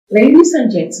Ladies and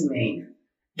gentlemen,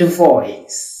 the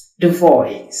voice, the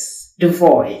voice, the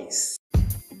voice.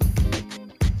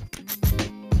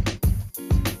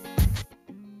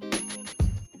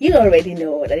 You already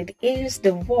know that it is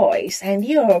The Voice and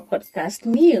your podcast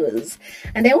muse.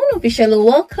 And I want to officially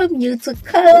welcome you to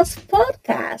Carl's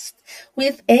podcast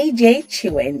with AJ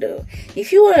Chiwendo.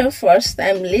 If you are a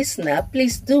first-time listener,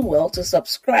 please do well to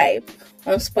subscribe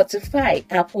on Spotify,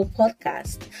 Apple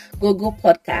Podcast, Google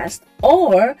Podcast,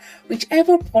 or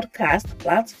whichever podcast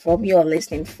platform you're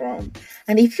listening from.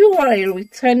 And if you are a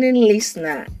returning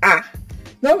listener,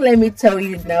 don't let me tell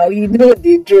you now, you know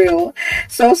the drill.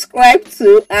 Subscribe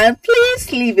to and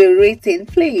please leave a rating,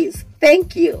 please.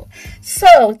 Thank you.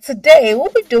 So today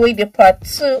we'll be doing the part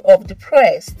 2 of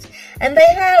Depressed. And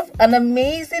I have an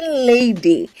amazing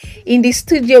lady in the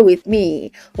studio with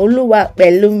me,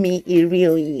 Oluwapelumi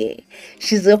Irioye.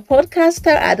 She's a podcaster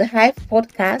at the Hive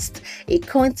Podcast, a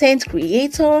content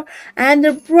creator, and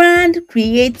a brand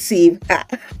creative.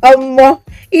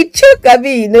 It choke,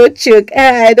 no choke.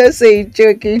 I don't say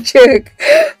it choke.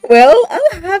 Well,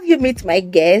 I'll have you meet my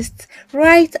guest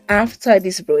right after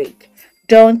this break.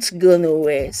 Don't go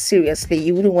nowhere. Seriously,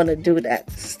 you wouldn't want to do that.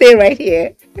 Stay right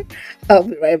here. I'll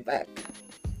be right back.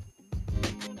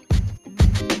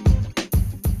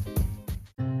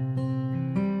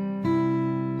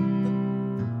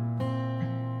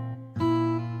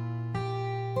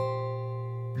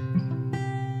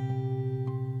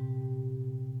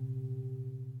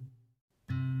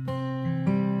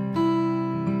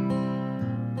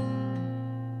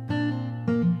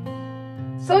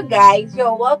 So guys,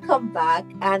 you're welcome back,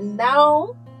 and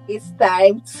now it's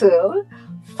time to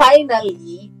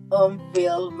finally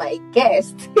unveil my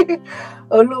guest,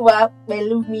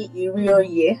 Oluwapelumi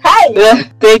Irioye. Hi!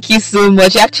 Thank you so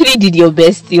much. You actually did your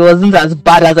best. It wasn't as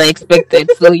bad as I expected.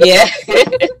 So yeah,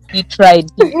 you tried.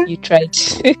 You tried.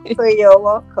 So you're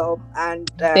welcome,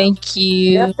 and thank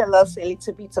you. Just tell us a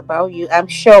little bit about you. I'm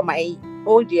sure my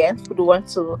audience would want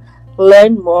to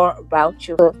learn more about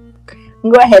you. So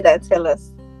go ahead and tell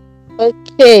us.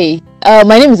 Okay,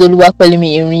 my name is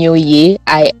Oluwapelumi Irioye.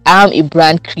 I am a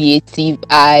brand creative.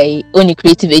 I own a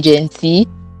creative agency.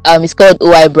 It's called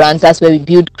OI Brands. That's where we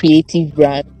build creative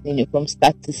brands, from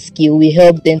start to scale. We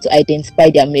help them to identify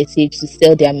their message, to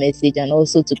sell their message, and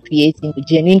also to create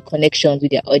genuine connections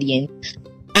with their audience.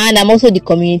 And I'm also the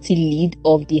community lead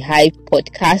of the Hive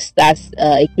Podcast. That's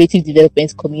a creative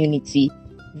development community.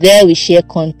 There we share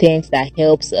content that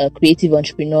helps creative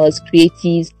entrepreneurs,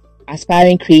 creatives,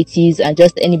 aspiring creatives, and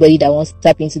just anybody that wants to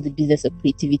tap into the business of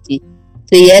creativity.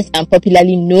 So yes, I'm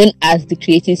popularly known as the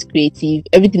Creative's Creative.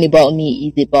 Everything about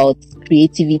me is about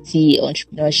creativity,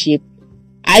 entrepreneurship.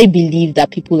 I believe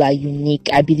that people are unique.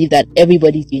 I believe that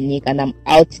everybody's unique, and I'm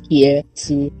out here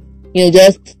to,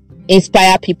 just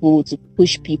inspire people, to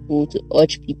push people, to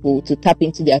urge people to tap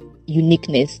into their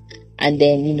uniqueness, and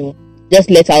then, just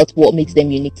let out what makes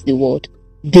them unique to the world,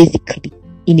 basically.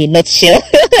 In a nutshell.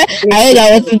 I know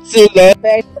that wasn't too long.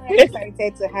 Very, very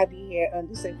excited to have you here on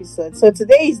this episode. So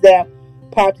today is the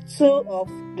part 2 of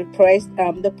Depressed.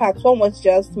 The part 1 was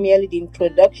just merely the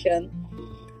introduction,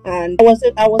 and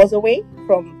I was away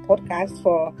from podcast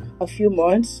for a few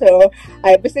months. So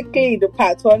I basically, the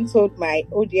part 1 told my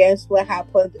audience what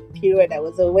happened the period I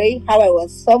was away, how I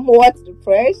was somewhat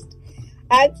depressed,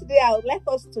 and today I would like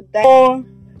us to dive more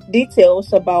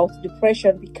details about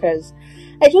depression, because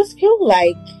I just feel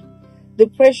like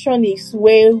depression is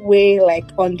way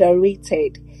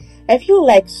underrated. I feel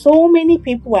like so many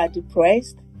people are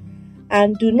depressed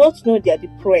and do not know they are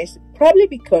depressed, probably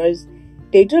because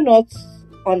they do not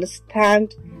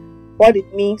understand what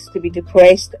it means to be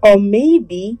depressed, or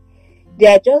maybe they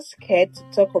are just scared to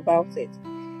talk about it.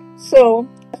 So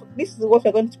this is what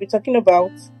we're going to be talking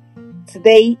about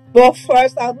today. But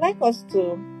first, I'd like us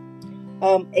to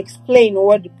explain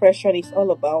what depression is all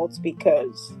about,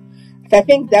 because I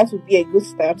think that would be a good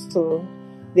start to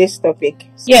this topic.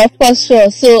 Yeah, for sure.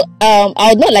 So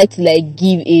I would not like to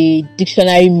give a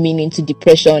dictionary meaning to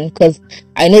depression, because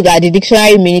I know that the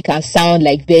dictionary meaning can sound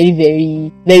like very,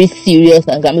 very, very serious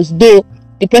and glamorous, though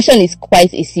depression is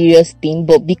quite a serious thing,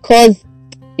 but because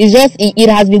it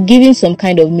has been given some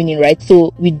kind of meaning, right?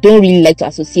 So we don't really like to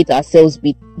associate ourselves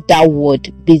with that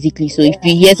word, basically. So if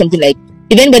you hear something like,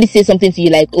 if anybody says something to you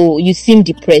like, oh, you seem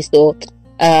depressed, or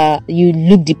you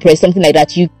look depressed, something like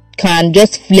that, you can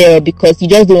just flare because you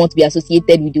just don't want to be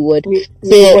associated with the word.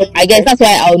 So I guess that's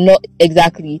why I'll not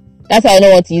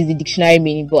want to use the dictionary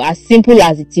meaning. But as simple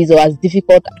as it is, or as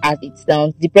difficult as it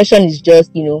sounds, depression is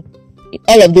just,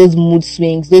 all of those mood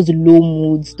swings, those low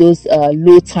moods, those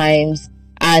low times.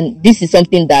 And this is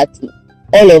something that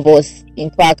all of us, in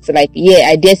fact, I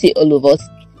dare say all of us,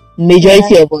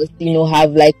 majority of us,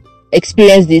 have like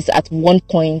experienced this at one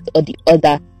point or the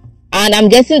other. And I'm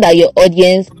guessing that your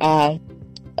audience are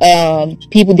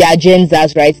people, they are Gen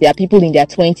Zers, right? They are people in their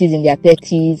 20s, in their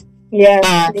 30s.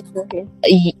 Yeah, exactly.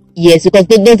 Yes, because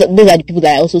those are the people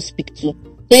that I also speak to. So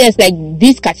yes, like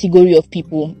this category of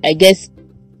people, I guess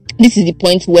this is the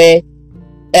point where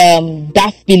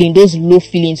that feeling, those low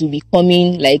feelings will be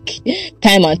coming like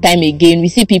time and time again. We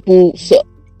see people, so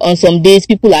on some days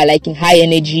people are like in high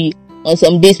energy, on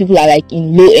some days people are like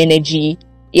in low energy.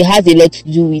 It has a lot to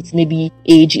do with maybe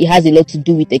age, it has a lot to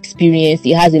do with experience,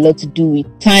 it has a lot to do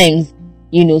with times,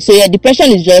 so yeah,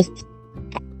 depression is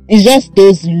just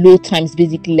those low times,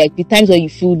 basically, like the times where you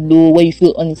feel low, where you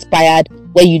feel uninspired,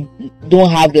 where you don't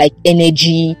have like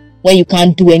energy, when you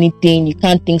can't do anything, you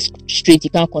can't think straight, you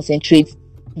can't concentrate.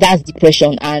 That's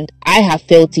depression, and I have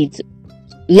felt it.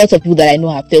 Lots of people that I know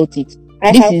have felt it.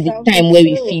 This is the time where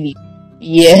we feel it.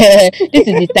 Yeah, this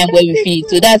is the time where we feel it.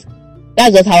 So that's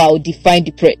just how I would define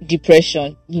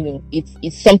depression.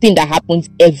 It's something that happens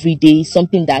every day,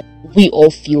 something that we all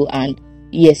feel, and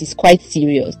yes, it's quite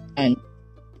serious. And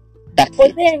that's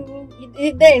but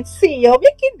it. Then see, you're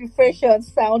making depression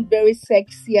sound very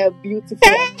sexy and beautiful.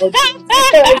 Because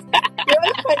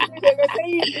you're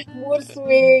saying mood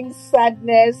swings,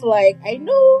 sadness. Like, I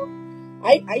know.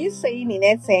 Are you saying in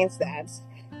essence that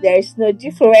there is no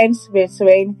difference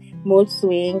between mood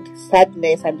swing,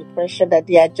 sadness, and depression, that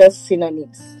they are just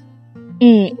synonyms?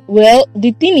 Well,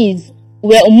 the thing is,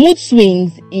 mood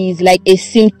swings is like a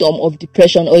symptom of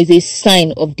depression or is a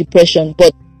sign of depression,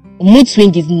 but mood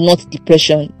swing is not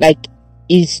depression. Like,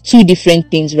 it's two different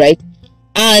things, right?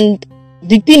 And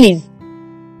the thing is,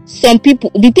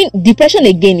 depression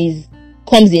again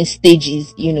comes in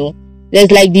stages. There's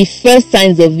like the first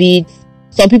signs of it.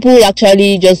 Some people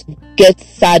actually just get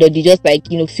sad, or they just like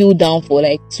feel down for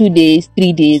like 2 days,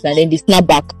 3 days, and then they snap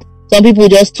back. Some people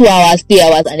just 2 hours, 3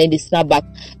 hours, and then they snap back.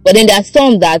 But then there are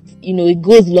some that it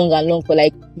goes long and long for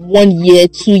like 1 year,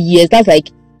 2 years. That's like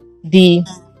the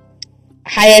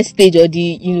higher stage, or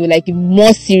the like the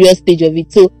more serious stage of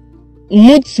it. So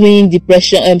mood swing,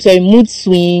 mood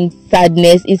swing,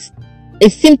 sadness is a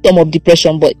symptom of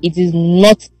depression, but it is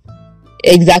not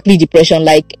exactly depression.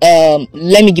 Like,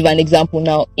 let me give an example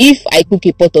now. If I cook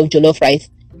a pot of jollof rice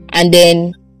and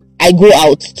then I go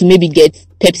out to maybe get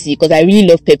Pepsi, because I really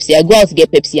love Pepsi, I go out to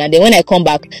get Pepsi, and then when I come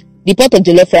back, the pot of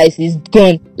jollof rice is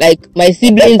gone. Like, my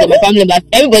siblings or my family members,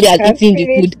 everybody has eaten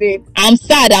the food. I'm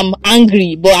sad, I'm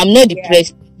angry, but I'm not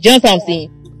depressed. Do you know what I'm saying?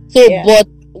 So, but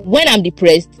when I'm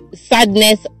depressed,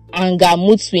 sadness, anger,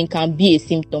 mood swing can be a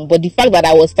symptom. But the fact that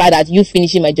I was sad at you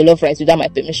finishing my jollof rice without my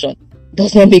permission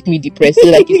does not make me depressed. So,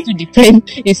 like,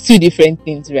 it's two different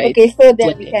things, right? Okay, so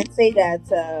then we can say that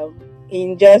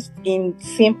in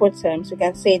simple terms, we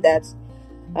can say that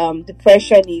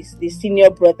depression is the senior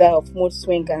brother of mood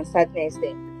swing and sadness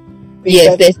then.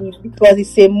 Because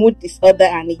it's a mood disorder,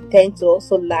 and it tends to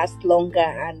also last longer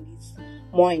and it's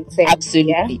more intense.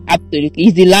 Absolutely.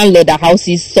 He's the landlord that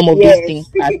houses some of those things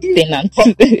as tenants.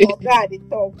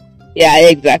 Yeah,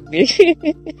 exactly.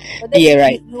 Yeah,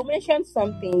 right. You mentioned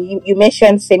something. You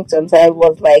mentioned symptoms. I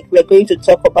was like, we're going to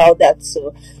talk about that.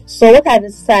 So what are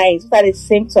the signs? What are the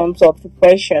symptoms of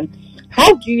depression?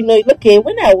 How do you know? Okay,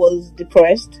 when I was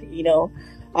depressed,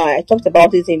 I talked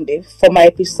about it in the former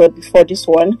episode before this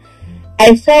one.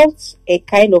 I felt a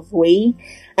kind of way,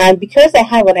 and because I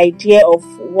have an idea of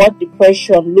what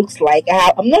depression looks like,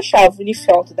 I'm not sure I've really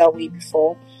felt that way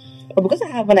before. But because I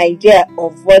have an idea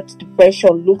of what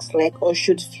depression looks like or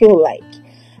should feel like,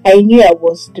 I knew I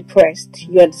was depressed.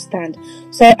 You understand?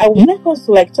 So I would like us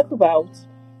to talk about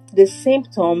the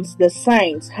symptoms, the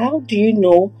signs. How do you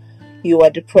know you are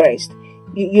depressed?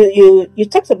 You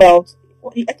talked about.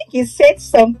 I think you said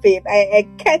something. I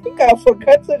can't think I've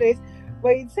forgotten it,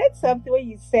 but you said something when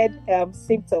you said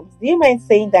symptoms. Do you mind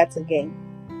saying that again?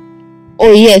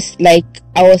 Oh yes, like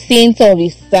I was saying, some of the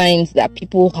signs that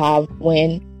people have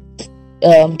when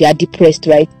they are depressed,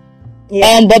 right?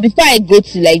 Yeah. But before I go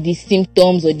to like the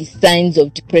symptoms or the signs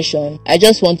of depression, I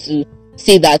just want to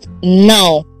say that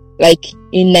now, like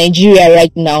in Nigeria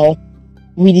right now,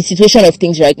 with the situation of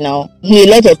things right now, a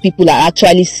lot of people are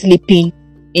actually slipping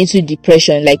into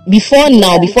depression. Like before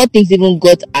things even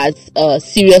got as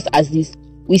serious as this,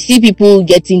 we see people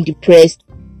getting depressed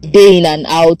day in and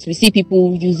out. We see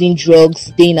people using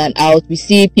drugs day in and out. We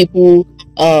see people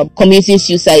committing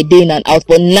suicide day in and out.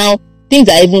 But now things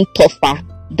are even tougher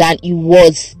than it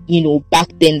was, back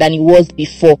then, than it was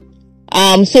before.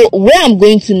 So where I'm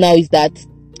going to now is that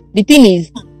the thing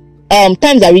is,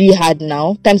 times are really hard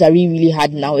now. Times are really, really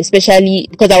hard now, especially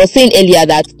because I was saying earlier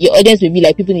that your audience will be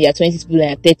like people in their 20s, people in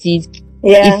their 30s.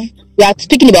 Yeah. we are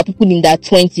speaking about people in their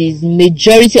 20s.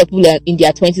 Majority of people in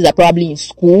their 20s are probably in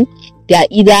school. They are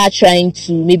either trying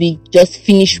to maybe just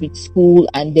finish with school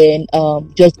and then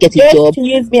just get a job. To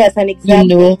use me as an example.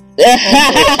 You know,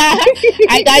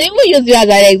 I can even use you as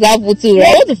an example too, right?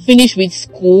 I want to finish with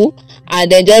school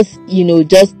and then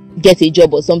just get a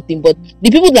job or something. But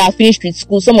the people that are finished with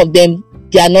school, some of them,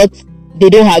 they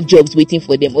don't have jobs waiting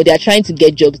for them, or they are trying to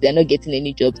get jobs, they're not getting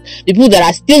any jobs. The people that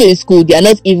are still in school, they are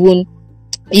not even,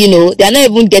 they're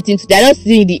not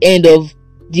seeing the end of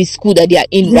the school that they are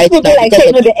in right now. Like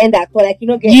the end at all,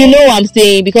 what I'm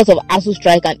saying, because of ASU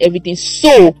strike and everything.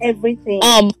 So everything.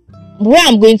 Where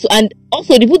I'm going to, and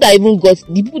also the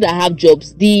people that have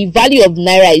jobs, the value of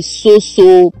naira is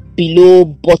so below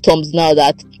bottoms now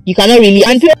that you cannot really.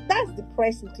 And that's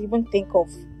depressing to even think of.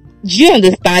 Do you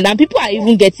understand? And people are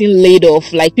even getting laid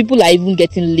off. Like, people are even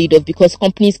getting laid off because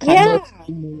companies cannot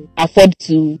afford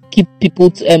to keep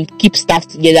people keep staff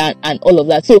together and all of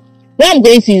that. So where I'm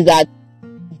going to is that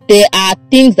there are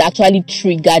things that actually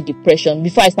trigger depression.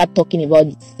 Before I start talking about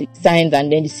the signs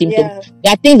and then the symptoms,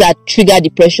 there are things that trigger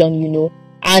depression,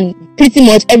 and pretty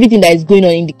much everything that is going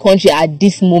on in the country at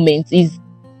this moment is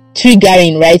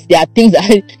triggering, right? There are things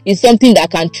that is something that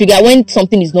can trigger when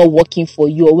something is not working for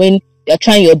you, or when you're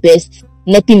trying your best,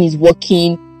 nothing is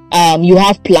working. You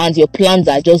have plans, your plans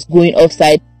are just going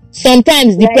offside.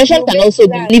 Sometimes depression can also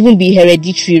even be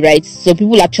hereditary, right? So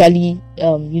people actually,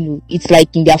 it's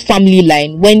like in their family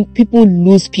line. When people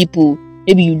lose people,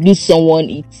 maybe you lose someone,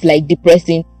 it's like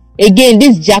depressing. Again,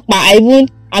 this jackpot,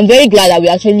 I'm very glad that we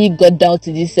actually got down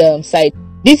to this side.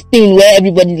 This thing where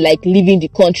everybody's like leaving the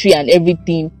country and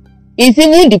everything, it's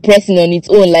even depressing on its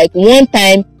own. Like, one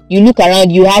time you look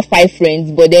around, you have 5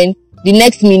 friends, but then the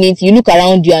next minute you look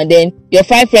around you and then your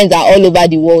 5 friends are all over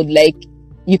the world. Like,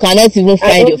 you cannot even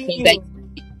find your friends. Like,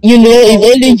 it's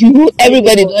only you.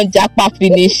 Everybody don't jackpot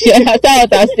finish. That's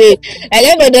what I'm saying. Like,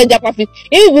 everybody don't jackpot finish.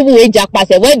 Even people who jackpot,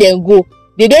 when they go,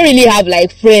 they don't really have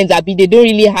like friends. They don't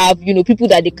really have, people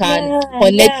that they can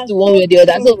connect to one way or the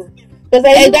other. So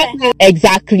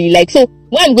exactly. Like, so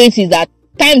what I'm going to is that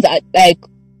times are like,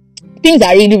 things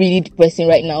are really, really depressing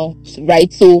right now,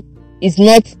 right? So it's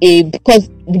not because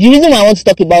the reason why I want to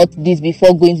talk about this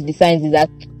before going to the signs is that,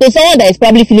 so someone that is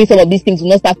probably feeling some of these things will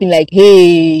not start feeling like,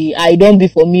 hey, I don't be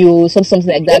for me, or something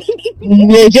like that.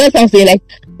 No, just something like,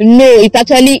 no, it's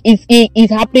actually,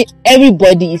 it's happening.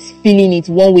 Everybody is feeling it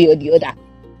one way or the other.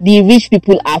 The rich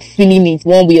people are feeling it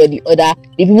one way or the other.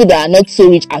 The people that are not so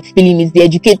rich are feeling it. The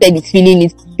educated is feeling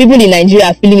it. People in Nigeria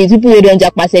are feeling it. People who don't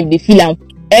jackpot, they feel them.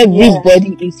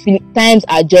 Everybody is feeling. Times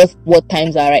are just what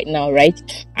times are right now, right?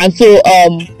 And so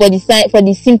for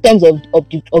the symptoms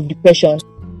of depression,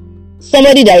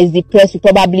 somebody that is depressed will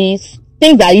probably,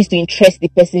 things that used to interest the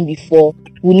person before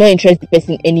will not interest the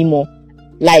person anymore.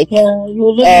 Like,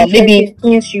 maybe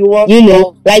things you want,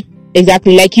 like,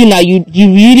 exactly, like, now you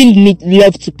really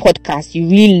love to podcast, you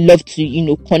really love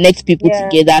to connect people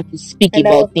together to speak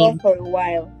about things for a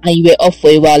while, and you were off for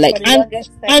a while, like, for the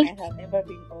longest time I have never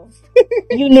been off.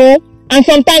 And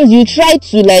sometimes you try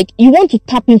to, like, you want to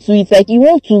tap into it, like, you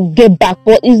want to get back,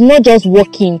 but it's not just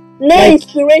working. No, like,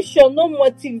 inspiration, no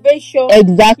motivation.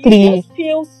 Exactly. You just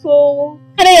feel so,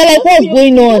 and then you're like, what's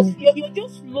going on? You're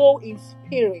just low in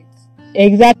spirit.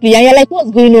 Exactly. And you're like,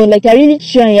 what's going on? Like, you're really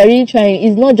trying.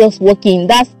 It's not just working.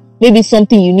 That's maybe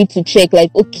something you need to check.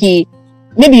 Like, okay,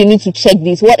 maybe you need to check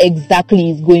this. What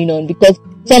exactly is going on? Because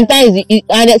sometimes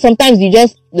you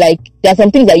just, like, there are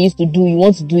some things that you used to do, you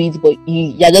want to do it, but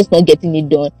you're just not getting it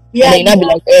done. Yeah, and then you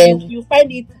be like, you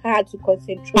find it hard to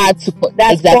concentrate. That's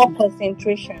poor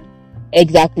concentration.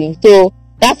 Exactly. So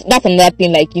that's another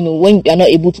thing. Like, when you're not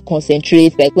able to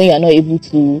concentrate, like when you're not able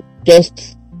to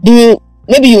just do.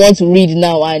 Maybe you want to read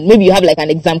now and maybe you have like an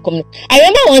exam coming. I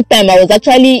remember one time I was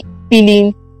actually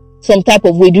feeling some type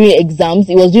of way during exams.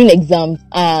 It was during exams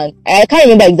and I can't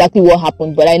remember exactly what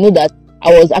happened, but I know that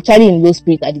I was actually in low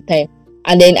spirit at the time.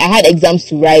 And then I had exams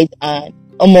to write and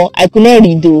I could not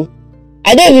read though.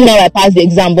 I don't even know how I passed the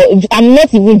exam, but I'm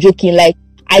not even joking. Like,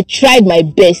 I tried my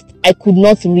best. I could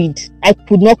not read. I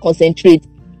could not concentrate.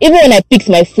 Even when I picked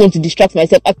my phone to distract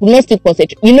myself, I could not still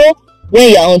concentrate. When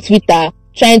you're on Twitter,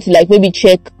 trying to like maybe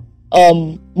check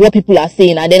what people are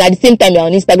saying, and then at the same time you're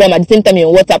on Instagram, at the same time you're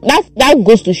on WhatsApp, that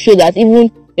goes to show that even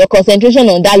your concentration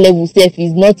on that level self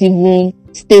is not even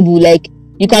stable. Like,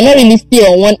 you cannot really stay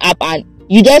on one app and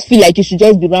you just feel like you should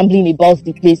just be rambling about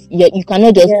the place. You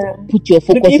cannot just put your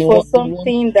focus in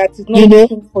something that is not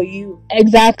working for you.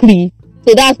 Exactly.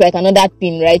 So that's like another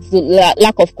thing, right? So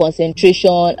lack of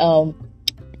concentration,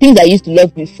 things I used to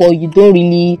love before, you don't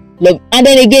really love. And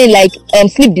then again, like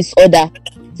sleep disorder.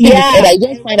 You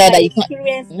just find out that you can't,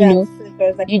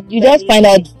 because like you just find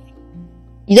out.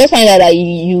 You just find out that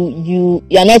you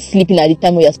are not sleeping at the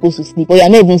time when you're supposed to sleep, or you're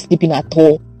not even sleeping at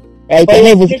all, right? or You're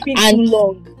not you're even sleeping too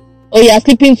long. or you're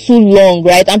sleeping too long,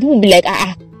 right? And people be like,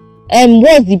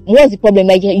 what's the problem?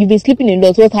 Like, you've been sleeping a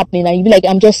lot, what's happening? And you be like,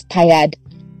 I'm just tired.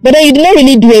 But then you did not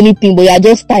really do anything, but you're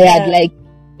just tired. Yeah.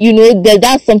 Like,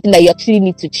 that's something that you actually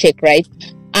need to check, right?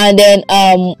 And then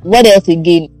what else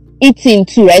again? Eating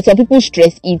too, right? Some people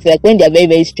stress eat, like when they're very,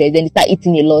 very stressed, then they start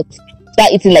eating a lot.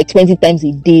 Start eating like 20 times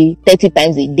a day, 30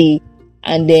 times a day.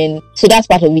 And then, so that's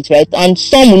part of it, right? And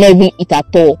some will not even eat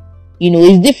at all.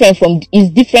 It's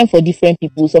different for different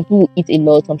people. Some people eat a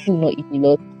lot, some people not eat a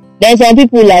lot. Then some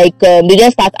people like, they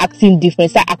just start acting different,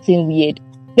 start acting weird.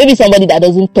 Maybe somebody that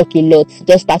doesn't talk a lot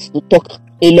just starts to talk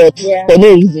a lot for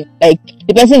no reason. Like,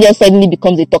 the person just suddenly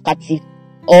becomes a talkative.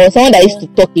 Or someone that used to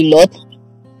talk a lot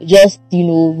just,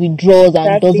 withdraws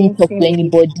and doesn't talk to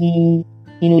anybody.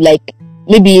 Like,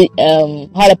 maybe an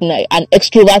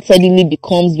extrovert suddenly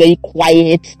becomes very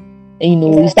quiet.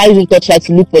 You start using torchlight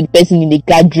to look for the person in the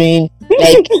gathering.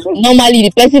 Like, normally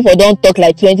the person don't talk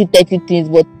like 20, 30 things,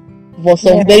 but for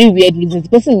some very weird reasons, the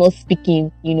person is not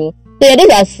speaking. So yeah,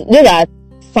 those are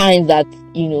signs that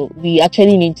we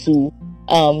actually need to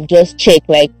just check,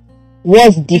 like,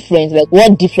 what's different, like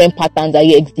what different patterns are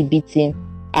you exhibiting,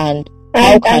 and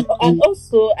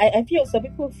also I feel some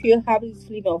people have this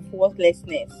feeling of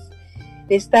worthlessness.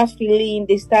 They start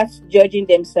judging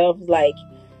themselves like,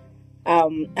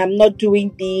 I'm not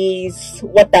doing this.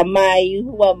 What am I?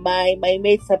 Who am I? My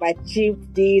mates have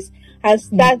achieved this, and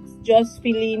start just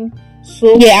feeling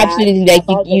so bad absolutely, like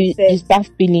you start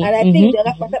feeling. And I think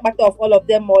the matter of all of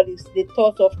them all is the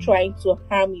thought of trying to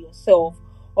harm yourself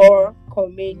or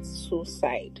commit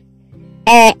suicide.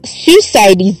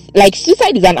 Suicide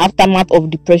is an aftermath of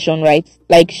depression, right?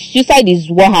 Like, suicide is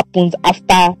what happens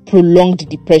after prolonged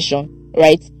depression,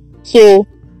 right? So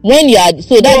when you are,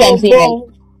 so that's what I'm saying.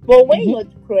 But when you're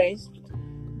depressed,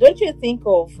 don't you think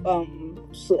of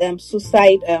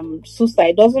suicide?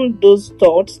 Suicide, doesn't those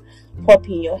thoughts pop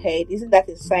in your head? Isn't that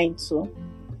a sign too?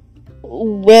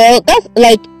 Well, that's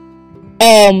like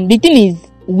the thing is,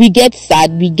 we get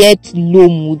sad, we get low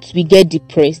moods, we get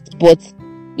depressed, but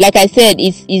like I said,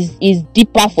 it's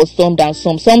deeper for some than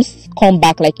some. Some come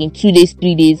back like in 2 days,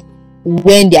 3 days,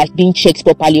 when they are being checked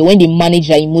properly, when they manage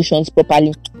their emotions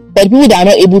properly. But people that are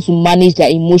not able to manage their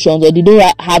emotions, or they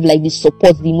don't have like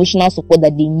the emotional support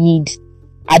that they need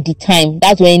at the time,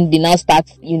 that's when they now start,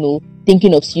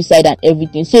 thinking of suicide and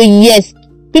everything. So yes,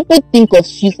 people think of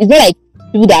suicide. It's not like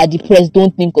people that are depressed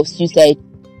don't think of suicide.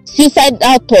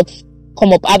 Suicidal thoughts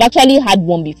come up. I've actually had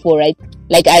one before, right?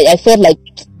 Like I felt like,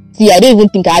 I don't even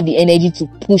think I have the energy to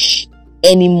push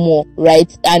anymore,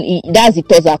 right? And that's the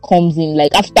thought that comes in.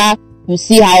 Like, after you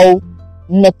see how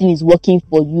nothing is working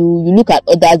for you, you look at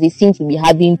others, they seem to be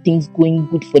having things going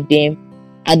good for them,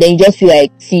 and then you just feel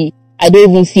like, I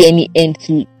don't see any end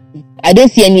to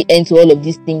all of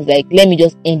these things. Like, let me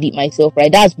just end it myself,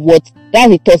 right? That's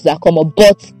the thoughts that come up.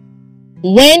 But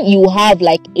when you have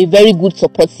like a very good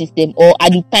support system, or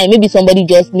at the time maybe somebody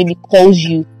just maybe calls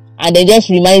you and then just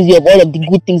reminds you of all of the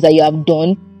good things that you have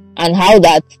done and how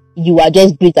that you are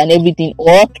just great and everything,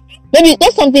 or maybe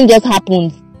just something just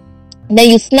happens, then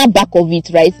you snap back of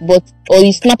it, right? Or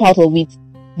you snap out of it.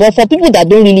 But for people that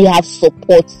don't really have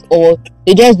support, or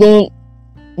they don't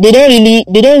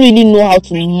really know how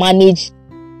to manage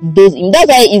those, that's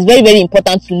why it's very, very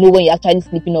important to know when you're actually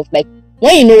sleeping off. Like,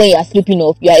 when you know when you're sleeping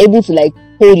off, you are able to like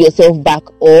hold yourself back,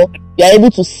 or you are able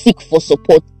to seek for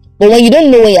support. But when you don't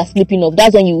know when you're sleeping off,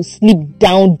 that's when you sleep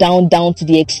down to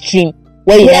the extreme,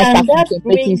 where you now start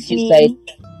contemplating suicide.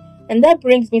 And that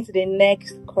brings me to the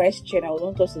next question I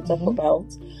want us to talk about.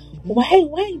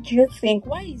 Why do you think,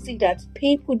 why is it that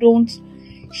people don't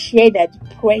share their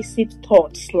depressive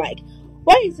thoughts? Like,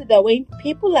 why is it that when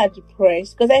people are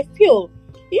depressed, because I feel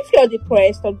if you're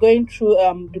depressed or going through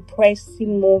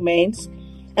depressing moments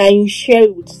and you share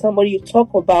it with somebody, you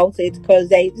talk about it, because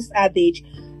there is this adage,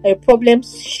 a problem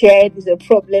shared is a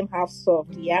problem half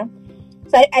solved. Yeah.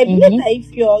 So I believe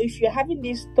that if you're having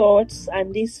these thoughts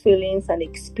and these feelings and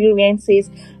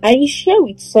experiences and you share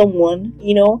with someone,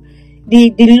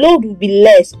 the load will be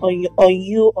less on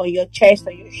your chest,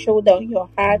 on your shoulder, on your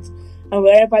heart, and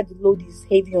wherever the load is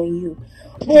heavy on you.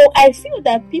 But I feel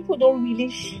that people don't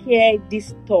really share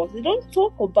these thoughts. They don't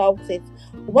talk about it.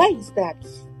 Why is that?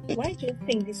 Why do you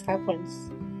think this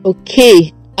happens?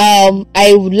 Okay.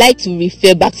 I would like to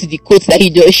refer back to the quote that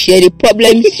you just shared. A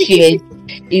problem shared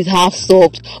is half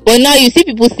solved. But now you see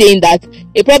people saying that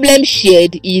a problem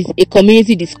shared is a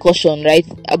community discussion, right?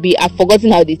 I've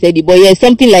forgotten how they said it, but yeah,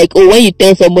 something like, when you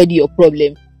tell somebody your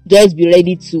problem, just be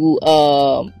ready to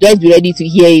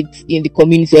hear it in the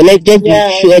community, or let's just be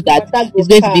sure that it's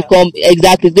going to become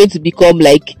it's going to become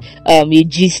like a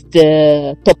gist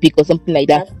topic or something like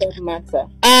that. Matter.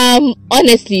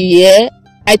 Honestly, yeah,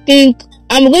 I think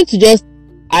I'm going to just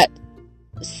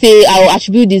say I'll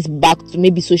attribute this back to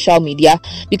maybe social media,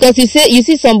 because you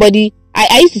see somebody,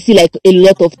 I used to see like a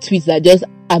lot of tweets that just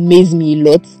amaze me a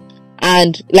lot,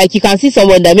 and like you can see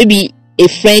someone that maybe a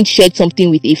friend shared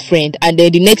something with a friend, and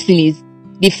then the next thing is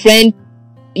the friend,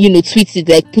 tweets it,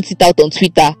 like puts it out on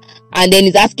Twitter, and then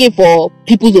is asking for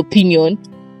people's opinion,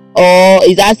 or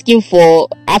is asking for,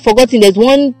 I've forgotten, there's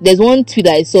one tweet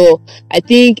I saw, I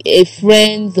think a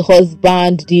friend's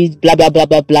husband did blah blah blah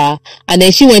blah blah, and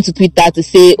then she went to Twitter to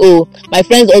say, oh, my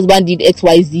friend's husband did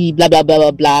XYZ blah blah blah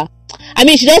blah blah. I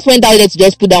mean, she just went out there to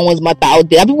just put that one's matter out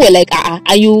there, and people were like,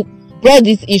 and you brought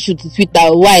this issue to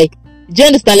Twitter, why? Do you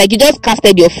understand? Like, you just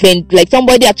casted your friend, like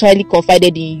somebody actually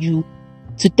confided in you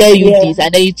to tell you this,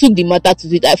 and then you took the matter to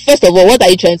Twitter. First of all, what are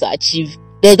you trying to achieve?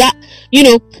 Does that,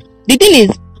 the thing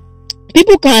is,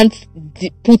 people can't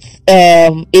put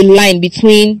a line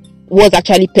between what's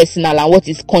actually personal and what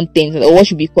is content, or what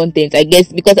should be content, I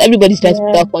guess, because everybody's trying to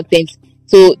put out content.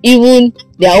 So even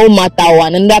their own matter or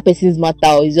another person's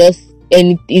matter is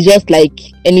just like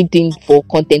anything for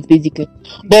content, basically.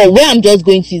 But where I'm just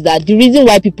going to is that the reason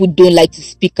why people don't like to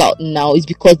speak out now is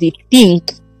because they think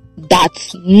that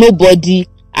nobody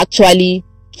actually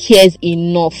cares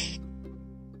enough,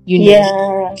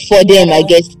 for them, I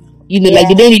guess. Like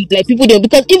they don't really, like, people don't,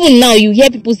 because even now you hear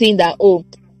people saying that, oh,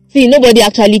 see, nobody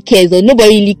actually cares, or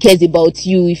nobody really cares about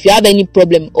you if you have any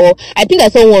problem. Or I think I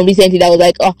saw one recently that was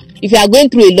like, oh, if you are going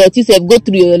through a lot, you say go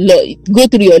through your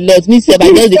lot. Me say,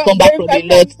 I just come back from a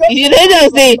lot. You know what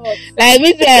I'm saying? Like,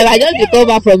 me say, I just come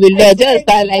back from a lot. Just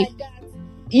start like,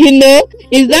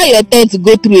 it's not your turn to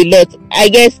go through a lot. I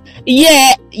guess,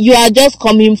 yeah, you are just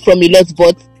coming from a lot,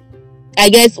 but I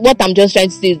guess what I'm just trying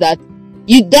to say is that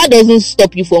that doesn't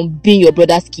stop you from being your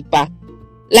brother's keeper.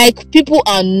 Like, people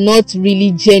are not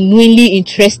really genuinely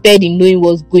interested in knowing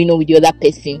what's going on with the other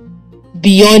person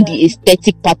beyond the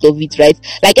aesthetic part of it, right?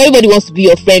 Like, everybody wants to be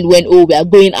your friend when, oh, we are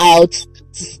going out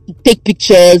to take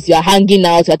pictures, you are hanging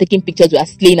out, you are taking pictures, we are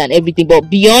slaying and everything. But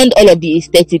beyond all of the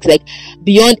aesthetics, like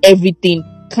beyond everything,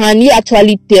 can you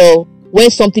actually tell when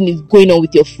something is going on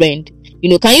with your friend?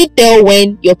 Can you tell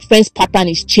when your friend's pattern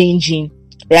is changing?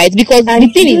 Right? Because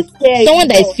the thing is, someone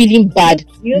that is feeling bad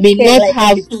may not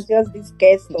have,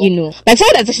 like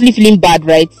someone that's actually feeling bad,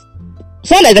 right?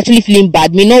 Someone that's actually feeling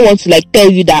bad may not want to like tell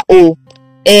you that, oh,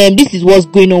 this is what's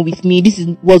going on with me. This is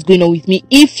what's going on with me.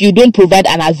 If you don't provide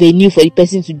an avenue for the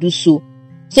person to do so.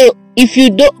 So if you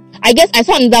don't, I guess I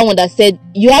saw another one that said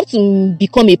you have to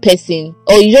become a person,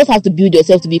 or you just have to build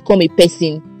yourself to become a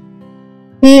person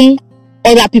whom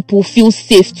other people feel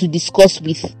safe to discuss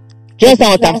with. Do you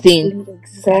understand what I'm saying?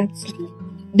 Exactly.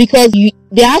 Because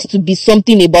there has to be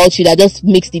something about you that just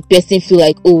makes the person feel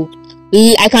like, oh,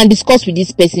 I can discuss with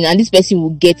this person and this person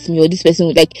will get me, or this person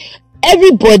will, like,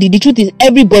 the truth is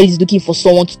everybody is looking for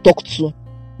someone to talk to.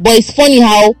 But it's funny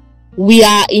how we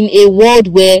are in a world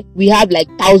where we have like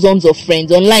thousands of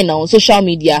friends online now, on social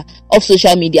media, off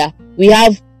social media. We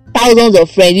have thousands of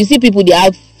friends. You see people, they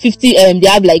have 50, they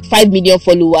have like 5 million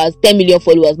followers, 10 million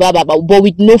followers, blah, blah, blah, but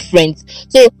with no friends.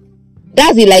 So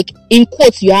that's it, like, in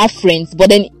quotes, you have friends, but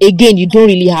then again, you don't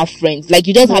really have friends. Like,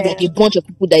 you just have like a bunch of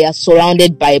people that you are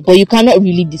surrounded by, but you cannot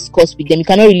really discuss with them. You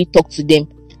cannot really talk to them.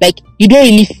 Like, you don't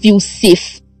really feel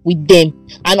safe with them.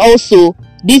 And also,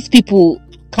 these people,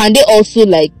 can they also,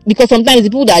 like, because sometimes the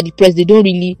people that are depressed, they don't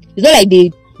really, it's not like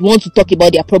they want to talk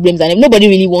about their problems, and nobody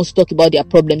really wants to talk about their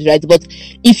problems, right? But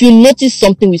if you notice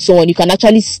something with someone, you can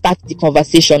actually start the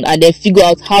conversation and then figure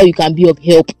out how you can be of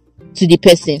help to the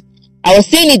person. I was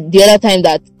saying it the other time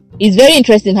that it's very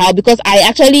interesting how, because I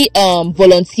actually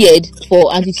volunteered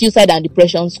for Anti-Suicide and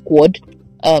Depression Squad.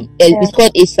 It's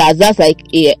called ASAS. That's like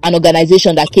an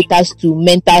organization that caters to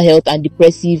mental health and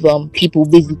depressive people,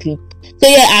 basically. So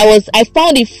yeah, I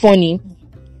found it funny.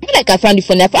 I feel like I found it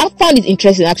funny. I found it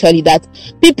interesting, actually, that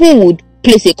people would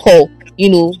place a call,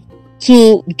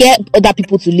 to get other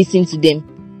people to listen to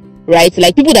them, right?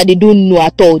 Like, people that they don't know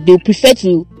at all, they prefer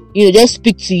to, just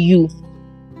speak to you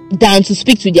than to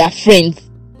speak to their friends.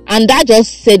 And that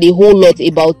just said a whole lot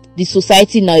about the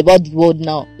society now, about the world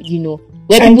now,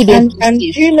 where people don't feel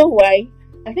safe. Do you know why?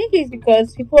 I think it's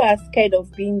because people are scared of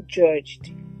being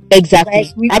judged. Exactly.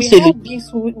 Like, absolutely.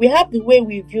 We have the way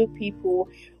we view people.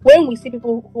 When we see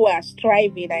people who are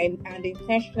striving and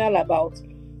intentional about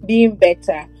being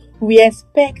better, we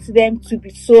expect them to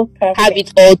be so perfect. Have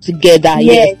it all together.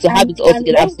 Yes, to have it all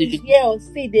together. When absolutely. we hear or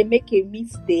see they make a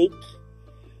mistake,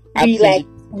 absolutely.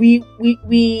 we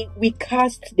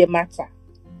cast the matter.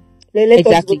 Let us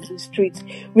go Exactly. to the street.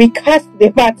 We cast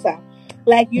the matter.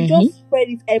 Like you Mm-hmm. just spread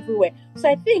it everywhere. So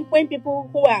I think when people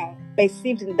who are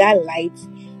perceived in that light,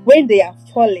 when they are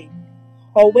falling,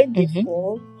 or when they Mm-hmm.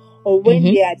 fall, or when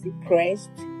Mm-hmm. they are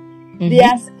depressed, they Mm-hmm.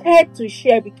 are scared to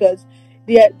share because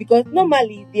because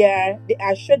normally they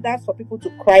are shoulders for people to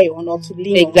cry on or to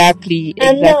lean on. Exactly.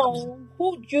 And Exactly. now,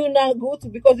 who do you now go to?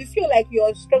 Because you feel like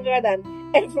you're stronger than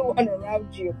everyone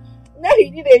around you. Now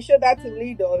you need a shoulder to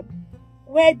lean on.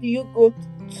 Where do you go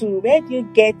to? Where do you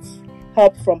get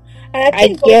help from? And I I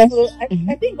think guess. also, Mm-hmm.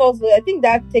 I think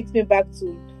that takes me back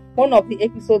to one of the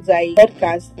episodes I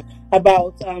podcast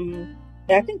about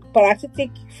I think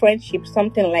parasitic friendship,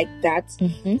 something like that.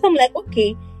 Mm-hmm. So I'm like,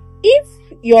 okay, if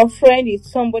your friend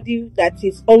is somebody that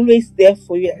is always there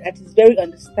for you, that is very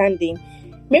understanding,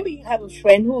 maybe you have a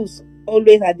friend who's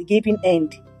always at the giving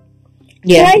end.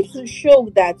 Yeah. Try to show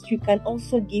that you can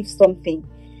also give something.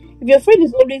 If your friend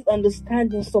is always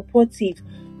understanding, supportive,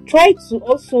 try to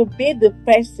also be the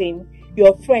person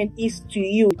your friend is to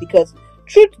you. Because,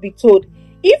 truth be told,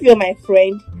 if you're my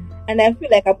friend and I feel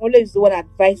like I'm always the one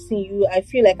advising you, I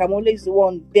feel like I'm always the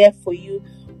one there for you,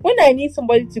 when I need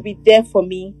somebody to be there for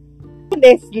me,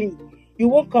 honestly, you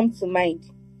won't come to mind.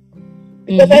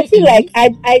 Because I Mm-hmm. feel Mm-hmm.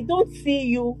 like I don't see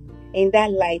you in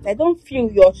that light. I don't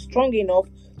feel you're strong enough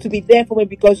to be there for me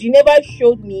because you never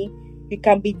showed me you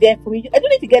can be there for me. I don't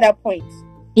need to get that point.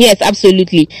 Yes,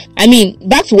 absolutely. I mean,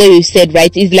 that's what you said,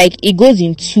 right? It's like it goes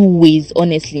in two ways,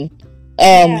 honestly.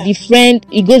 Yeah. The friend,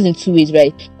 it goes in two ways,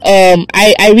 right?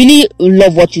 I really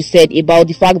love what you said about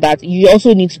the fact that you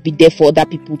also need to be there for other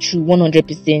people through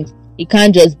 100%. It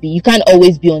can't just be, you can't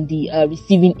always be on the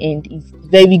receiving end. It's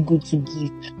very good to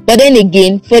give. But then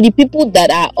again, for the people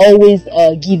that are always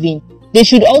giving, they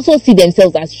should also see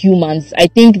themselves as humans. I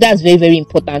think that's very, very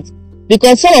important.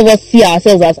 Because some of us see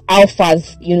ourselves as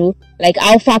alphas, you know, like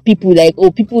alpha people, like, oh,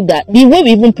 people that, the way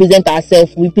we even present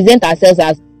ourselves, we present ourselves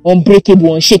as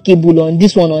unbreakable, unshakable, on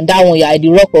this one, on that one, you are the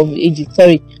rock of ages,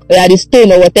 sorry, or you are the stone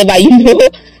or whatever, you know.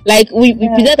 Like, we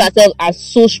present ourselves as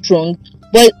so strong,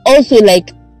 but also,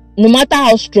 like, no matter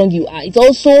how strong you are, it's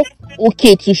also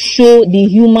okay to show the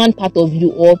human part of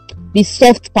you or the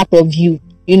soft part of you,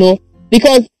 you know.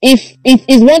 Because if it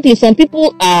is one thing, some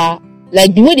people are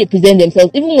like the way they present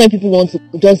themselves, even when people want to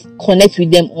just connect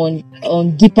with them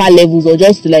on deeper levels or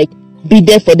just to like be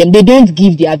there for them, they don't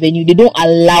give the avenue, they don't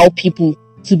allow people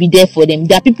to be there for them.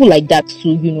 There are people like that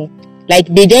too, you know, like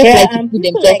they just Yeah, like to and put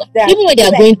themselves, even when they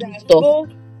are people going like through that,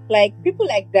 stuff. people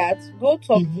like that, go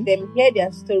talk to them, hear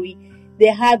their story. They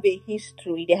have a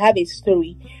history, they have a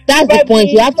story. That's the point,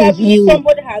 you have to Probably heal.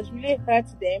 somebody has really hurt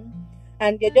them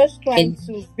and they're just trying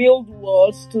to build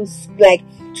walls to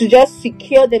just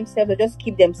secure themselves or just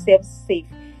keep themselves safe.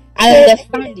 I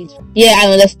understand it. Yeah, I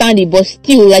understand it, but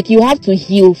still, like, you have to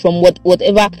heal from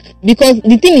whatever. Because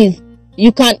the thing is,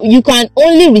 you can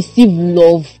only receive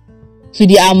love to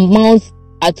the amount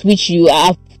at which you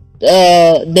are.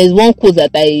 There's one quote that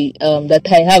I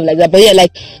have like that, but yeah,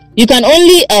 like, you can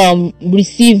only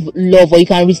receive love or you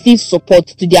can receive support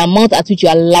to the amount at which you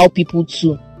allow people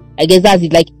to. I guess that's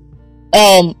it. Like,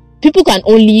 people can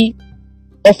only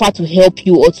offer to help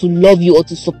you or to love you or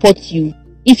to support you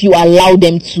if you allow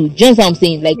them to. Do you understand what I'm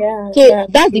saying? Like,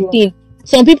 that's the thing.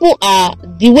 Some people are,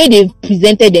 the way they've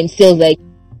presented themselves, like,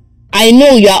 I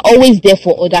know you are always there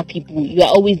for other people. You are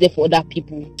always there for other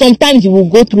people. Sometimes you will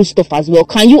go through stuff as well.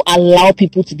 Can you allow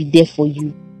people to be there for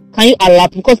you? Can you allow,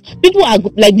 because people are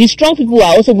like, the strong people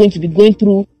are also going to be going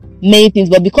through many things,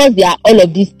 but because they are all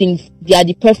of these things, they are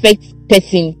the perfect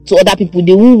person to other people.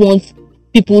 They will want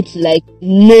people to like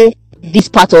know this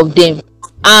part of them,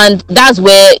 and that's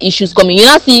where issues come in. You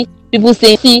now see people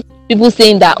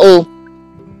saying that, oh,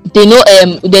 they know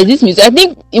there's this music, I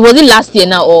think it was in last year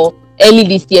now or early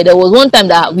this year, there was one time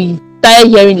that we started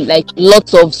hearing like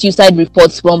lots of suicide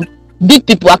reports from big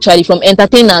people, actually from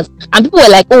entertainers, and people were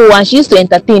like, oh, and she used to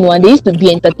entertain, and they used to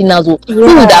be entertainers. Oh, who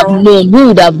would have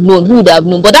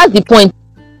known? But that's the point.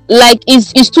 Like,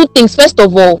 it's two things. First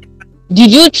of all,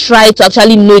 did you try to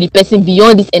actually know the person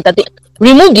beyond this entertainment?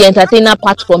 Remove the entertainer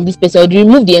part from this person, or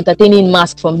remove the entertaining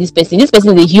mask from this person. This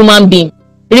person is a human being.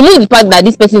 Remove the fact that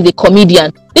this person is a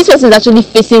comedian. This person is actually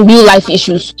facing real life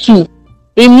issues too.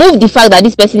 Remove the fact that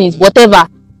this person is whatever,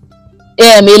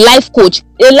 a life coach.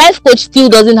 A life coach still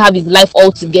doesn't have his life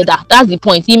all together. That's the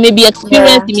point. He may be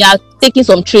experienced, he may have taken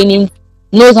some training,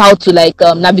 knows how to like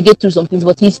navigate through some things,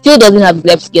 but he still doesn't have his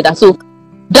life together. So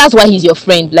that's why he's your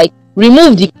friend. Like,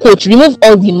 remove the coach, remove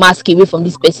all the mask away from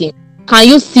this person. Can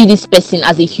you see this person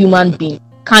as a human being?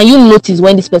 Can you notice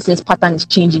when this person's pattern is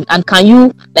changing? And can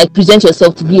you like present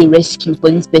yourself to be a rescue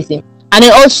for this person? And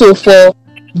then also for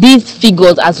these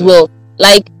figures as well,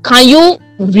 like, can you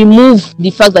remove the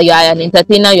fact that you are an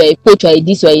entertainer, you're a coach, you're a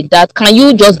this, you're a that? Can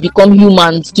you just become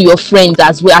humans to your friends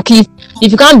as well? At least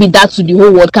if you can't be that to the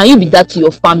whole world, can you be that to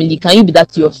your family? Can you be that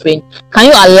to your friend? Can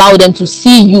you allow them to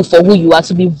see you for who you are,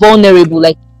 to be vulnerable?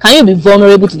 Like, can you be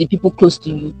vulnerable to the people close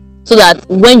to you, so that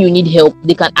when you need help,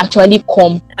 they can actually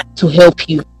come to help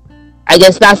you? I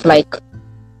guess that's like,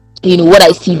 what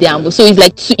I see there. So it's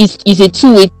like it's a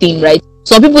two-way thing, right?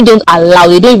 Some people don't allow,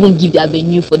 they don't even give the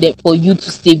avenue for you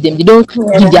to save them. They don't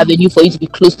give the avenue for you to be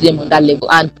close to them on that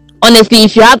level. And honestly,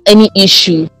 if you have any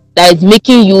issue that is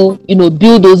making you,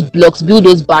 build those blocks, build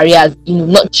those barriers,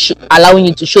 not allowing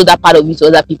you to show that part of you to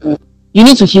other people, you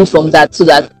need to heal from that, so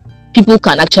that people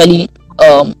can actually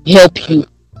help you.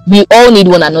 We all need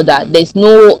one another.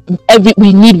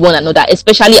 We need one another,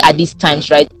 especially at these times,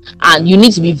 right? And you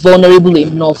need to be vulnerable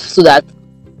enough so that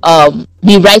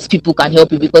the right people can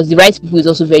help you, because the right people is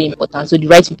also very important. So the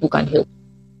right people can help.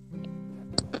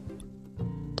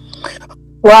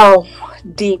 Wow,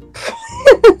 deep. Deep.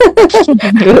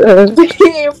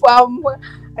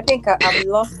 I think I'm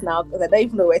lost now, because I don't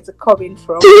even know where to come in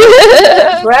from.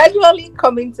 Gradually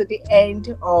coming to the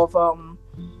end of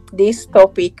this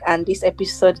topic and this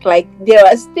episode. Like, there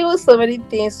are still so many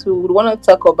things we would want to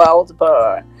talk about,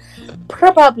 but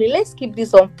probably let's keep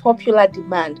this on popular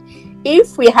demand.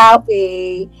 If we have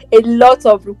a lot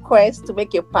of requests to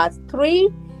make a part 3,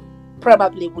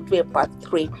 probably would be a part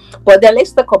 3. But then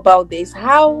let's talk about this.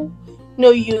 How,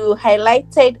 you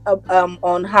highlighted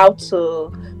on how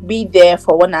to be there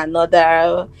for one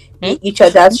another, each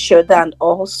other's shoulder, and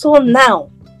all. So now,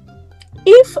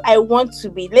 if I want to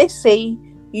be, let's say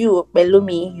you,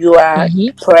 Pelumi, you are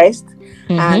depressed,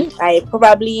 and I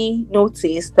probably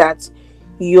noticed that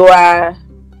you are,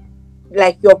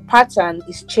 like, your pattern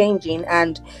is changing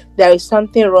and there is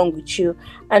something wrong with you,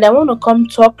 and I want to come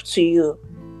talk to you.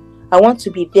 I want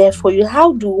to be there for you.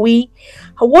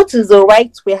 What is the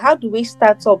right way? How do we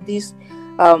start up these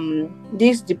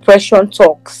depression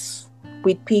talks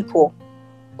with people?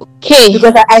 Okay.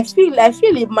 Because I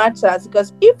feel it matters,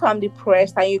 because if I'm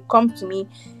depressed and you come to me,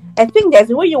 I think there's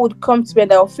a way you would come to me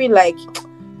and I'll feel like,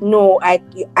 no,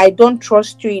 I don't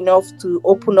trust you enough to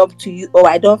open up to you, or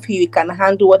I don't feel you can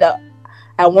handle what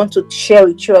I want to share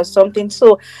with you or something.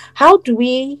 So how do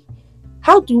we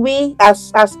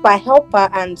as per helper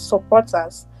and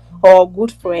supporters or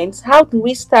good friends, how do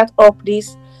we start up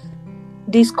this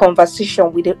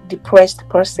conversation with a depressed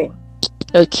person?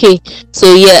 Okay, so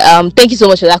thank you so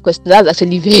much for that question. That's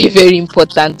actually very, very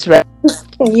important, right?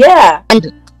 Yeah.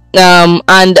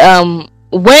 And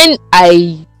when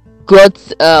I got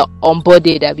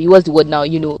onboarded, what's the word now?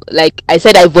 Like I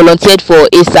said, I volunteered for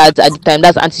ASAD at the time.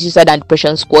 That's Anti-Suicide and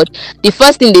Depression Squad. The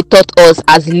first thing they taught us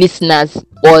as listeners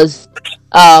was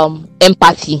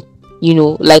empathy.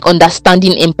 Like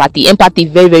understanding empathy. Empathy,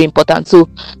 very, very important. So,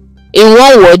 in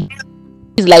one word,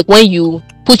 it's like when you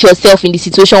put yourself in the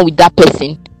situation with that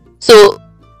person. So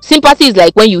sympathy is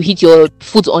like when you hit your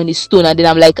foot on a stone and then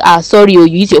I'm like, sorry, you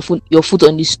hit your foot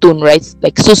on the stone, right?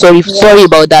 Like, so sorry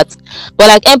about that. But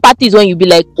like empathy is when you be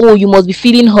like, oh, you must be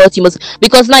feeling hurt,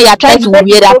 because now you are trying to wear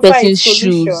that person's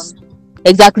shoes.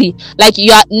 Exactly. Like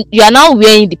you are now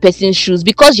wearing the person's shoes.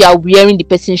 Because you are wearing the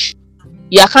person's shoes,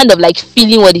 you are kind of like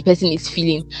feeling what the person is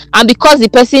feeling. And because the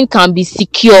person can be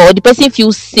secure, or the person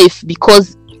feels safe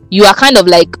because you are kind of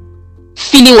like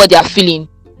feeling what they are feeling,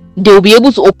 they will be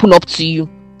able to open up to you.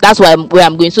 That's where I'm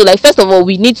going. So like, first of all,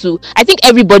 I think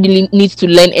everybody needs to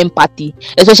learn empathy,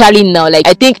 especially now. Like,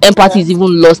 I think empathy is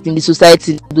even lost in the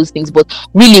society, those things, but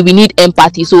really we need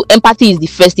empathy. So empathy is the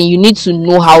first thing. You need to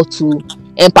know how to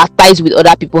empathize with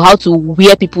other people, how to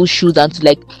wear people's shoes and to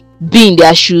like be in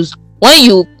their shoes. When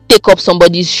you take up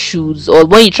somebody's shoes, or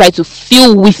when you try to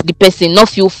feel with the person, not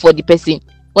feel for the person,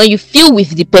 when you feel with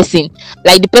the person,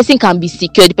 like the person can be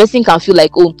secure, the person can feel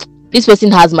like, oh, this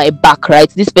person has my back, right?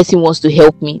 This person wants to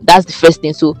help me. That's the first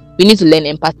thing. So we need to learn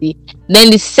empathy. Then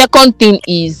the second thing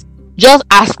is just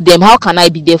ask them, how can I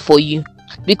be there for you?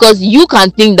 Because you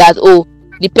can think that, oh,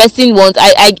 the person wants,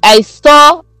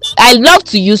 I love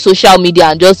to use social media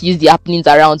and just use the happenings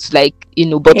around to like,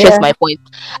 buttress my point.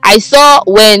 I saw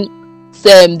when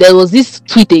there was this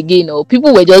tweet again, or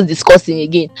people were just discussing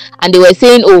again, and they were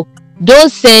saying, oh,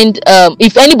 don't send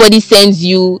if anybody sends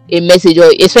you a message,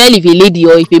 or especially if a lady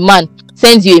or if a man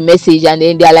sends you a message and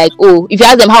then they're like, oh, if you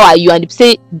ask them how are you and they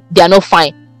say they're not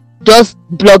fine, just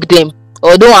block them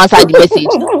or don't answer the message,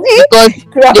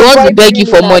 because they want to beg you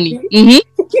for money.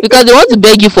 Because they want to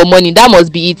beg you for money. That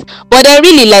must be it. But then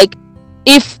really, like,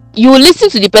 if you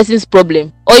listen to the person's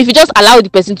problem, or if you just allow the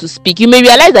person to speak, you may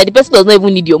realize that the person does not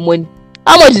even need your money.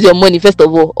 how much is your money first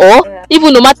of all? Or Yeah.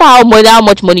 even no matter how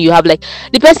much money you have, like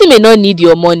the person may not need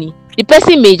your money. The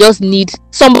person may just need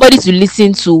somebody to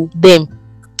listen to them.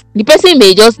 The person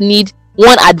may just need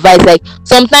one advice. Like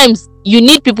sometimes you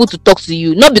need people to talk to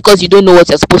you, not because you don't know what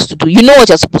you're supposed to do. You know what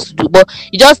you're supposed to do, but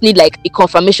you just need like a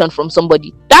confirmation from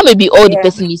somebody. That may be all the Yeah.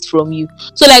 person needs from you.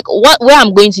 So like where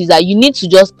I'm going to is that you need to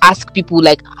just ask people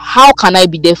like, how can I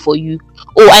be there for you?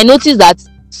 Oh, I noticed that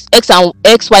X and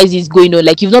XYZ is going on,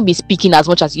 like you've not been speaking as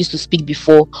much as you used to speak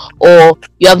before, or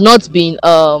you have not been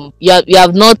you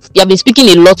have been speaking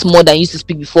a lot more than you used to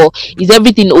speak before. Is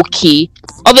everything okay?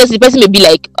 Obviously the person may be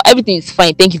like, everything is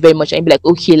fine, thank you very much, and be like,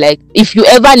 okay, like if you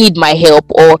ever need my help,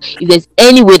 or if there's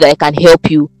any way that I can help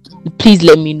you, please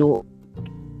let me know.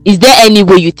 Is there any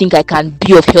way you think I can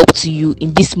be of help to you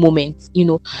in this moment?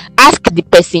 Ask the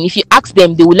person. If you ask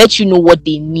them, they will let you know what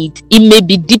they need. It may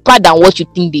be deeper than what you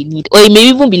think they need, or it may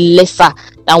even be lesser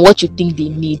than what you think they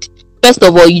need. First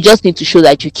of all, you just need to show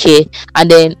that you care,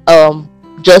 and then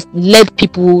just let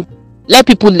people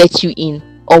let you in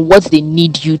on what they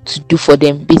need you to do for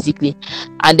them, basically.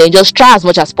 And then just try as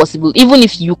much as possible. Even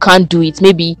if you can't do it,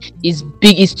 maybe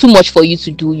it's too much for you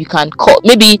to do, you can call.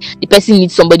 Maybe the person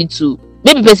needs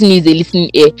maybe the person needs a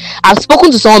listening ear. I've spoken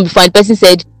to someone before, and the person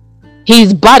said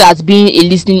he's bad at being a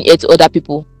listening ear to other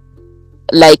people.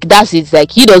 Like that's it.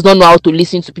 Like he does not know how to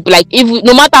listen to people. Like if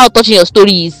no matter how touching your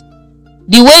story is,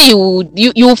 the way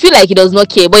you will feel like he does not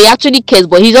care, but he actually cares.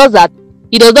 But he does that.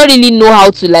 He does not really know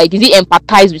how to, like, is he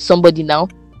empathize with somebody now?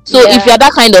 So if you're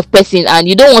that kind of person and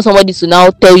you don't want somebody to now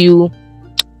tell you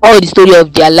all the story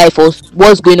of their life or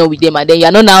what's going on with them, and then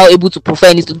you're not now able to prefer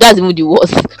anything, that's even the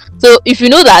worst. So if you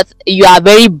know that you are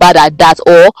very bad at that,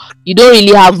 or you don't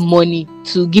really have money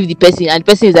to give the person, and the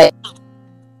person is like,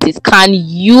 can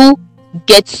you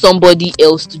get somebody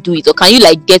else to do it, or can you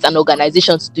like get an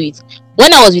organization to do it?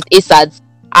 When I was with ASADS,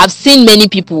 I've seen many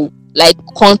people like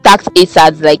contact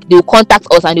ASADS, like they'll contact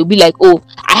us and they'll be like, oh,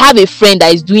 I have a friend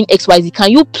that is doing XYZ, can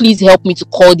you please help me to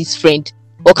call this friend,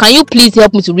 or can you please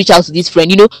help me to reach out to this friend?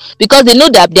 Because they know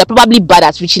that they're probably bad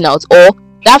at reaching out, or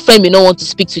that friend may not want to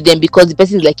speak to them because the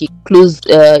person is like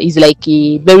is like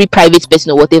a very private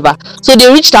person or whatever. So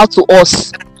they reached out to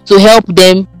us to help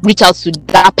them reach out to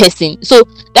that person. So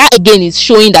that again is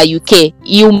showing that you care.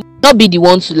 You may not be the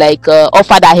one to like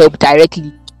offer that help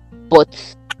directly,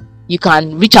 but you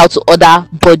can reach out to other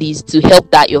bodies to help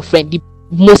that your friend. The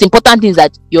most important thing is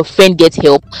that your friend gets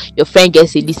help, your friend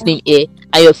gets a listening ear,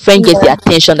 and your friend gets the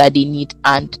attention that they need.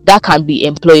 And that can be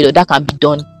employed, or that can be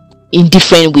done in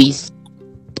different ways.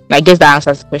 I guess that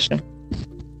answers the question.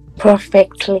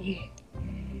 Perfectly.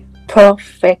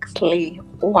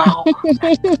 Wow.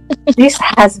 This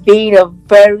has been a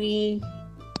very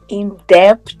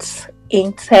in-depth,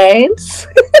 intense.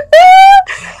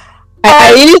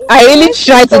 I really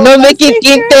try to not make it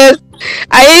intense.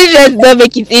 I really try to not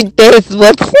make it intense,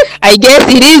 but I guess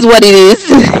it is what it is.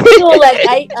 So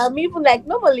like I'm even like,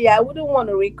 normally I wouldn't want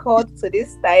to record to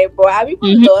this time, but I'm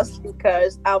even lost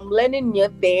because I'm learning new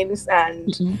things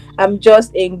and I'm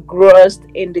just engrossed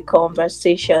in the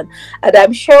conversation, and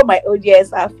I'm sure my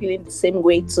audience are feeling the same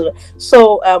way too.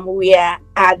 So we are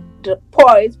at the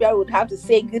point where we would have to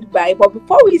say goodbye, but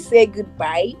before we say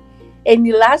goodbye,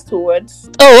 any last words?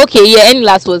 Oh, okay, yeah, any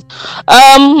last words?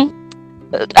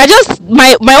 I just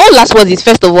my own last words is,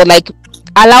 first of all, like,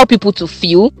 allow people to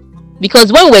feel,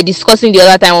 because when we were discussing the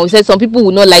other time, we said some people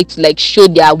would not like to like show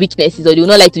their weaknesses, or they would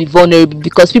not like to be vulnerable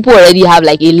because people already have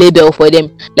like a label for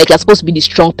them, like you're supposed to be the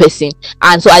strong person,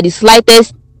 and so at the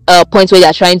slightest points where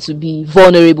you're trying to be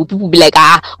vulnerable, people will be like,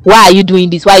 why are you doing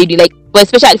this? Why are you doing, like, but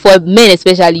especially for men,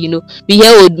 especially, we hear,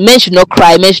 oh, men should not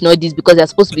cry, men should not this because they're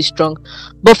supposed to be strong.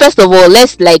 But first of all,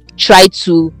 let's like try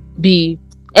to be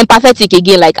empathetic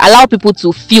again, like allow people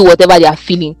to feel whatever they are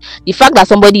feeling. The fact that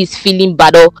somebody is feeling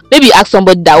bad, or maybe you ask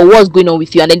somebody that what's going on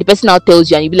with you, and then the person now tells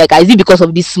you, and you be like, is it because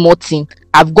of this small thing?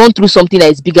 I've gone through something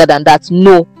that is bigger than that.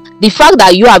 No, the fact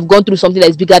that you have gone through something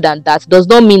that is bigger than that does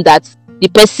not mean that the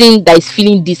person that is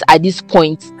feeling this at this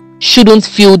point shouldn't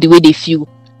feel the way they feel.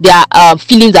 Their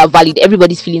feelings are valid.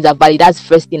 Everybody's feelings are valid. That's the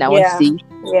first thing I want to say.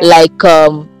 Like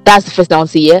that's the first thing I want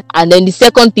to say. Yeah. And then the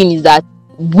second thing is that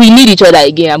we need each other.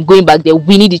 Again, I'm going back there.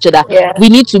 We need each other. We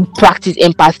need to practice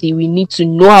empathy. We need to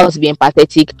know how to be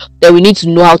empathetic. Then we need to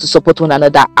know how to support one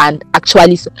another. And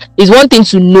actually, it's one thing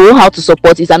to know how to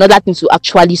support, it's another thing to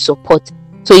actually support.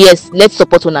 So yes, let's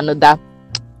support one another.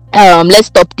 Let's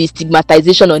stop the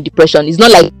stigmatization on depression. It's not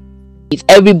like it's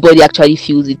everybody actually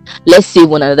feels it. Let's save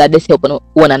one another. Let's help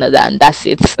one another, and that's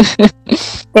it.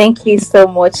 Thank you so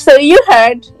much. So you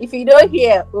heard. If you don't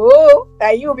hear, oh,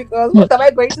 are you? Because what am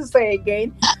I going to say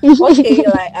again? Okay,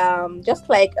 like just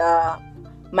like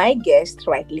my guest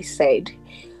rightly said,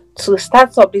 to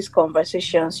start up these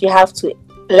conversations, you have to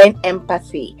learn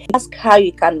empathy. Ask how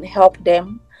you can help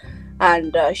them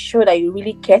and show that you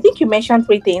really care. I think you mentioned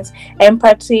 3 things: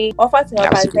 empathy, offer to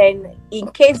help, Absolutely. and then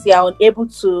in case they are unable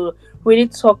to really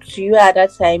talk to you at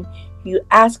that time, you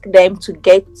ask them to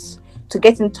get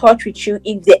in touch with you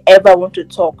if they ever want to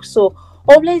talk. So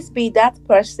always be that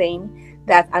person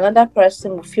that another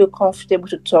person will feel comfortable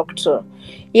to talk to.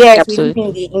 Yes, we live in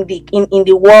Absolutely.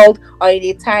 the world, or in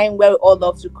a time where we all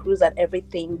love to cruise and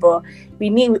everything, but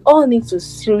we all need to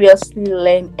seriously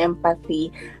learn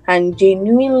empathy and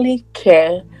genuinely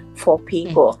care for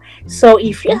people. So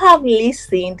if you Okay. have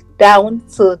listened down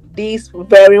to this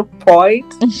very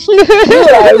point, you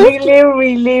are really,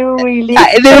 really, really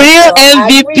The real special,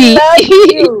 and we MVP. love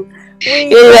you. We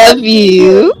We love love you.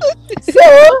 you. So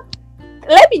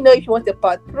let me know if you want a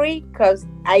part 3, because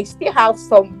I still have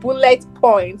some bullet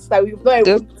points that we've not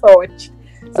even touched.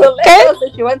 So let Okay. us know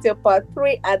if you want a part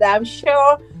 3, and I'm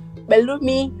sure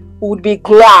Belumi would be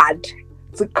glad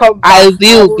to come back. I I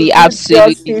will will be, do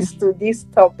absolutely. justice to this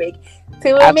topic.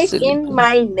 Till we meet in Absolutely.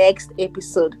 my next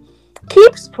episode,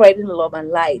 keep spreading love and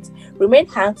light. Remain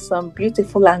handsome,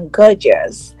 beautiful, and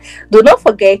gorgeous. Do not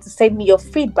forget to send me your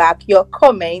feedback, your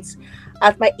comments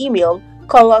at my email,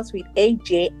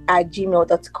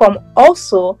 colorswithaj@gmail.com.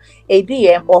 Also, a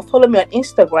DM or follow me on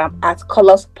Instagram at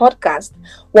Colors Podcast.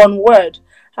 One word.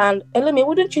 And Elemi,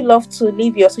 wouldn't you love to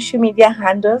leave your social media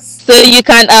handles? So you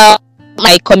can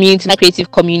my community, my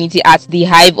creative community at the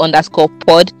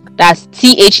hive_pod. That's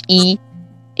THEHIVE_POD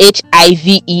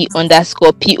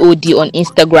on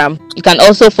Instagram. You can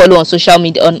also follow on social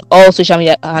media, on all social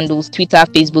media handles. Twitter,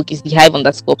 Facebook is the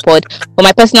hive_pod. For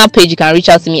my personal page, you can reach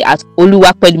out to me at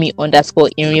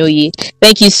Oluwapelumi_Irioye.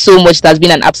 Thank you so much. That's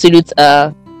been an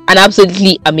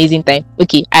absolutely amazing time.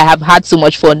 Okay, I have had so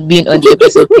much fun being on the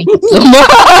episode. Thank you so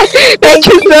much. Thank Thank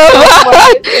you you so so much. much.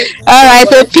 Thank you All so right,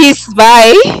 so much. peace.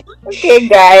 Bye. Okay,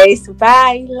 guys.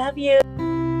 Bye. Love you.